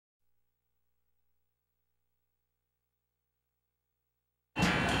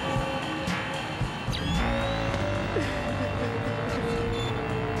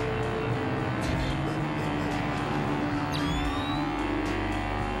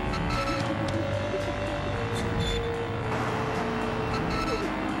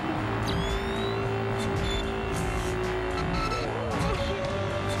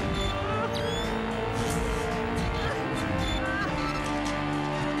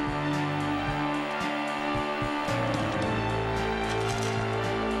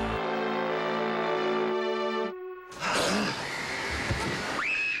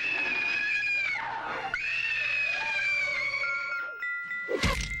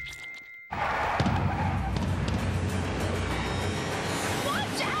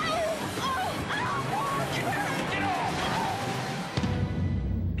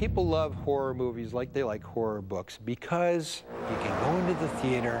People love horror movies like they like horror books because you can go into the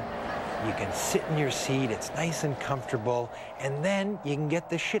theater, you can sit in your seat, it's nice and comfortable, and then you can get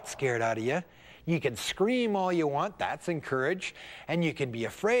the shit scared out of you. You can scream all you want, that's encouraged, and you can be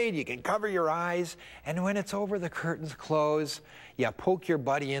afraid, you can cover your eyes, and when it's over, the curtains close, you poke your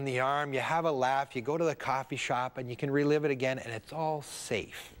buddy in the arm, you have a laugh, you go to the coffee shop, and you can relive it again, and it's all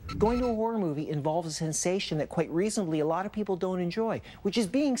safe. Going to a horror movie involves a sensation that quite reasonably a lot of people don't enjoy, which is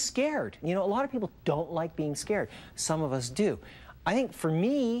being scared. You know, a lot of people don't like being scared. Some of us do. I think for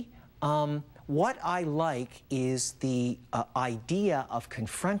me, what I like is the idea of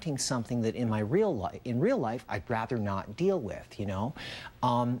confronting something that in real life, I'd rather not deal with, you know.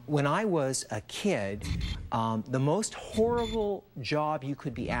 When I was a kid, the most horrible job you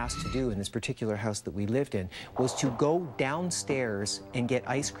could be asked to do in this particular house that we lived in was to go downstairs and get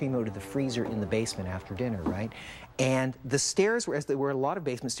ice cream out of the freezer in the basement after dinner, right? And the stairs, as there were a lot of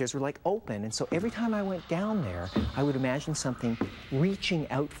basement stairs, were like open. And so every time I went down there, I would imagine something reaching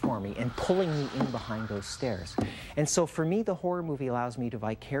out for me and pulling me in behind those stairs. And so for me, the horror movie allows me to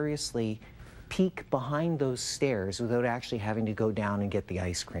vicariously peek behind those stairs without actually having to go down and get the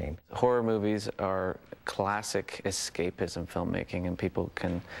ice cream. Horror movies are classic escapism filmmaking, and people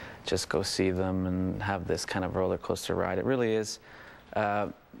can just go see them and have this kind of roller coaster ride. It really is,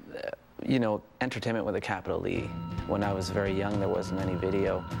 you know, entertainment with a capital E. When I was very young, there wasn't any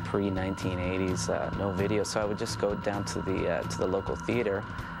video. Pre-1980s, no video, so I would just go down to the local theater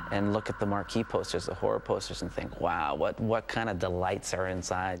and look at the marquee posters, the horror posters, and think, wow, what kind of delights are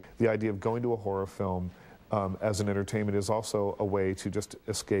inside. The idea of going to a horror film as an entertainment is also a way to just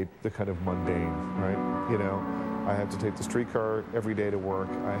escape the kind of mundane, right? You know, I have to take the streetcar every day to work.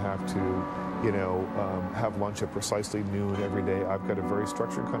 I have to, you know, have lunch at precisely noon every day. I've got a very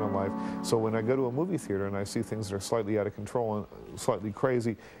structured kind of life. So when I go to a movie theater and I see things that are slightly out of control and slightly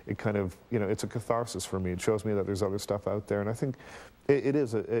crazy, it kind of, you know, it's a catharsis for me. It shows me that there's other stuff out there. And I think it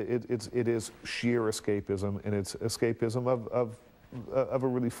is sheer escapism, and it's escapism of a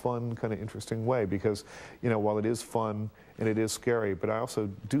really fun, kind of interesting way, because, you know, while it is fun and it is scary, but I also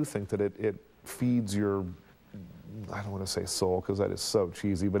do think that it feeds your, I don't want to say soul, because that is so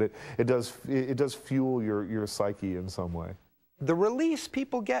cheesy, but it does fuel your psyche in some way. The release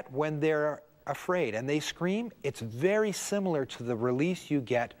people get when they're afraid and they scream, it's very similar to the release you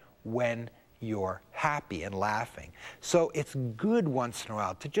get when you're happy and laughing. So it's good once in a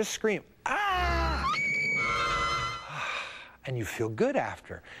while to just scream, ah! And you feel good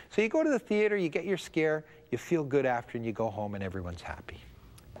after. So you go to the theater, you get your scare, you feel good after, and you go home and everyone's happy.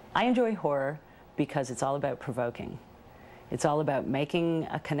 I enjoy horror because it's all about provoking. It's all about making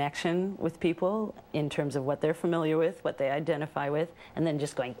a connection with people in terms of what they're familiar with, what they identify with, and then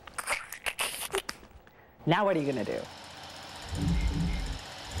just going, now what are you going to do?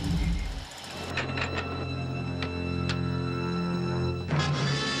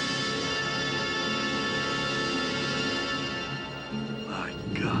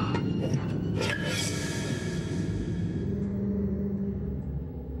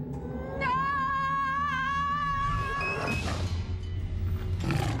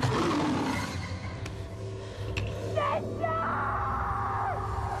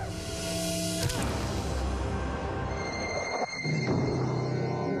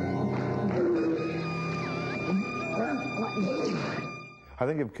 I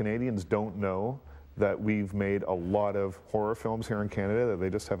think if Canadians don't know that we've made a lot of horror films here in Canada, that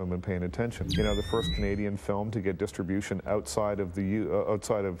they just haven't been paying attention. You know, the first Canadian film to get distribution outside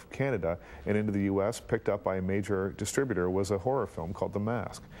of Canada and into the U.S., picked up by a major distributor, was a horror film called The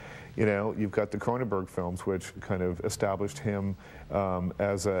Mask. You know, you've got the Cronenberg films, which kind of established him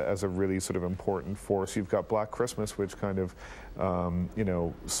as a really sort of important force. You've got Black Christmas, which kind of, you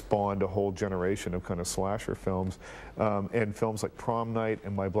know, spawned a whole generation of kind of slasher films. And films like Prom Night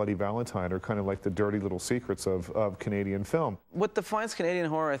and My Bloody Valentine are kind of like the dirty little secrets of Canadian film. What defines Canadian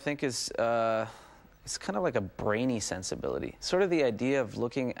horror, I think, is it's kind of like a brainy sensibility. Sort of the idea of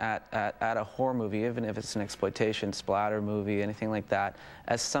looking at a horror movie, even if it's an exploitation, splatter movie, anything like that,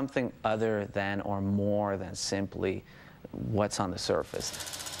 as something other than or more than simply what's on the surface.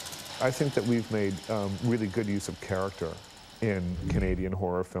 I think that we've made really good use of character in Canadian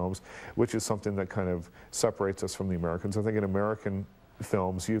horror films, which is something that kind of separates us from the Americans. I think in American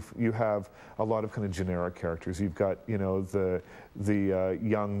films, you have a lot of kind of generic characters. You've got, you know, the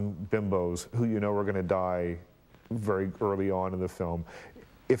young bimbos who you know are going to die very early on in the film.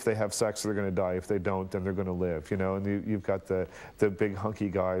 If they have sex, they're going to die. If they don't, then they're going to live, you know. And you've got the big hunky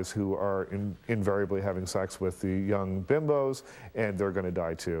guys who are invariably having sex with the young bimbos, and they're going to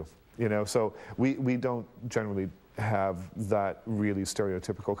die too. You know, so we don't generally have that really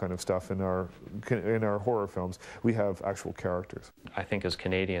stereotypical kind of stuff in our horror films. We have actual characters. I think as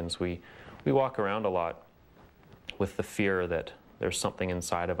Canadians, we walk around a lot with the fear that there's something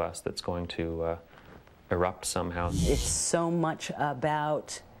inside of us that's going to erupt somehow. It's so much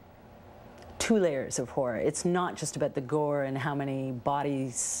about two layers of horror. It's not just about the gore and how many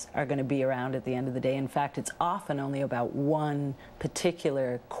bodies are going to be around at the end of the day. In fact, it's often only about one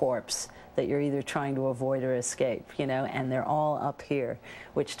particular corpse that you're either trying to avoid or escape, you know, and they're all up here,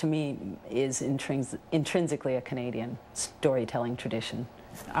 which to me is intrinsically a Canadian storytelling tradition.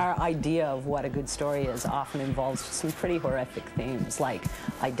 Our idea of what a good story is often involves some pretty horrific themes like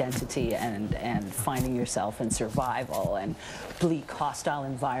identity and finding yourself and survival and bleak, hostile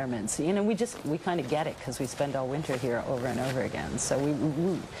environments. You know, we kind of get it because we spend all winter here over and over again. So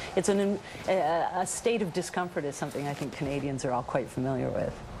it's a state of discomfort is something I think Canadians are all quite familiar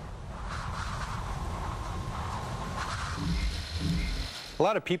with. A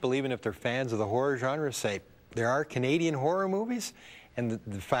lot of people, even if they're fans of the horror genre, say there are Canadian horror movies. And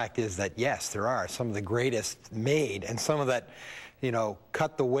the fact is that, yes, there are some of the greatest made, and some of that, you know,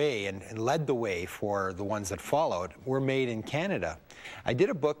 cut the way and led the way for the ones that followed were made in Canada. I did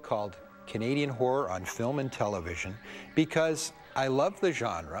a book called Canadian Horror on Film and Television because I love the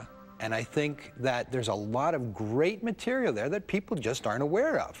genre, and I think that there's a lot of great material there that people just aren't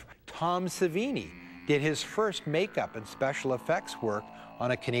aware of. Tom Savini did his first makeup and special effects work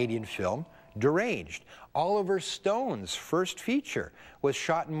on a Canadian film, Deranged. Oliver Stone's first feature was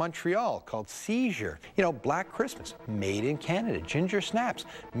shot in Montreal called Seizure. You know, Black Christmas, made in Canada. Ginger Snaps,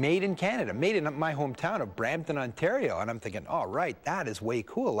 made in Canada, made in my hometown of Brampton, Ontario. And I'm thinking, oh, right, that is way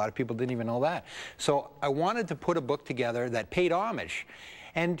cool. A lot of people didn't even know that. So I wanted to put a book together that paid homage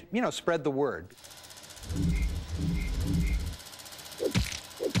and, you know, spread the word.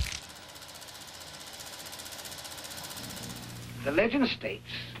 The legend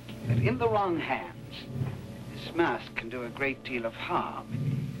states that in the wrong hands, this mask can do a great deal of harm.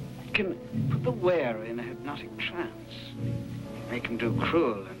 It can put the wearer in a hypnotic trance, make him do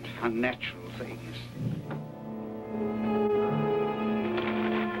cruel and unnatural things.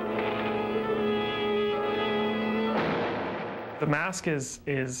 The Mask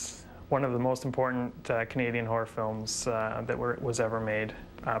is one of the most important Canadian horror films that was ever made,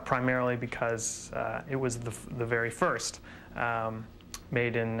 primarily because it was the very first.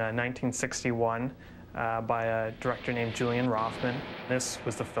 Made in 1961 by a director named Julian Rothman. This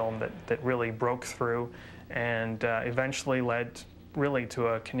was the film that really broke through and eventually led really to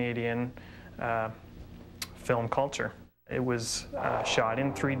a Canadian film culture. It was shot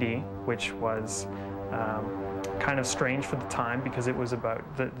in 3D, which was kind of strange for the time because it was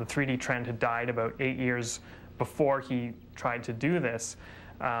about, the 3D trend had died about 8 years before he tried to do this.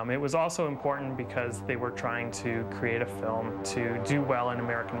 It was also important because they were trying to create a film to do well in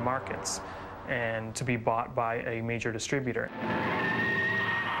American markets and to be bought by a major distributor.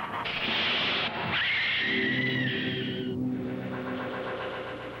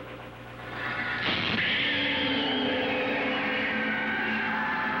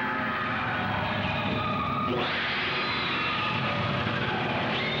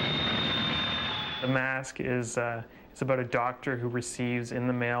 The Mask is it's about a doctor who receives in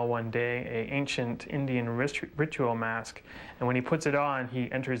the mail one day an ancient Indian ritual mask, and when he puts it on,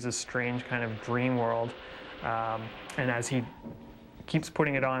 he enters this strange kind of dream world. And as he keeps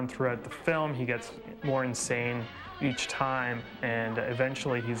putting it on throughout the film, he gets more insane each time, and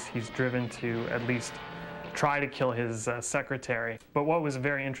eventually he's driven to at least try to kill his secretary. But what was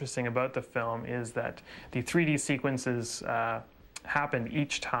very interesting about the film is that the 3D sequences happened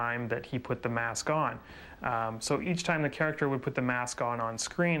each time that he put the mask on. So each time the character would put the mask on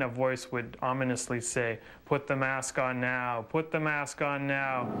screen, a voice would ominously say, "Put the mask on now, put the mask on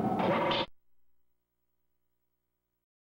now."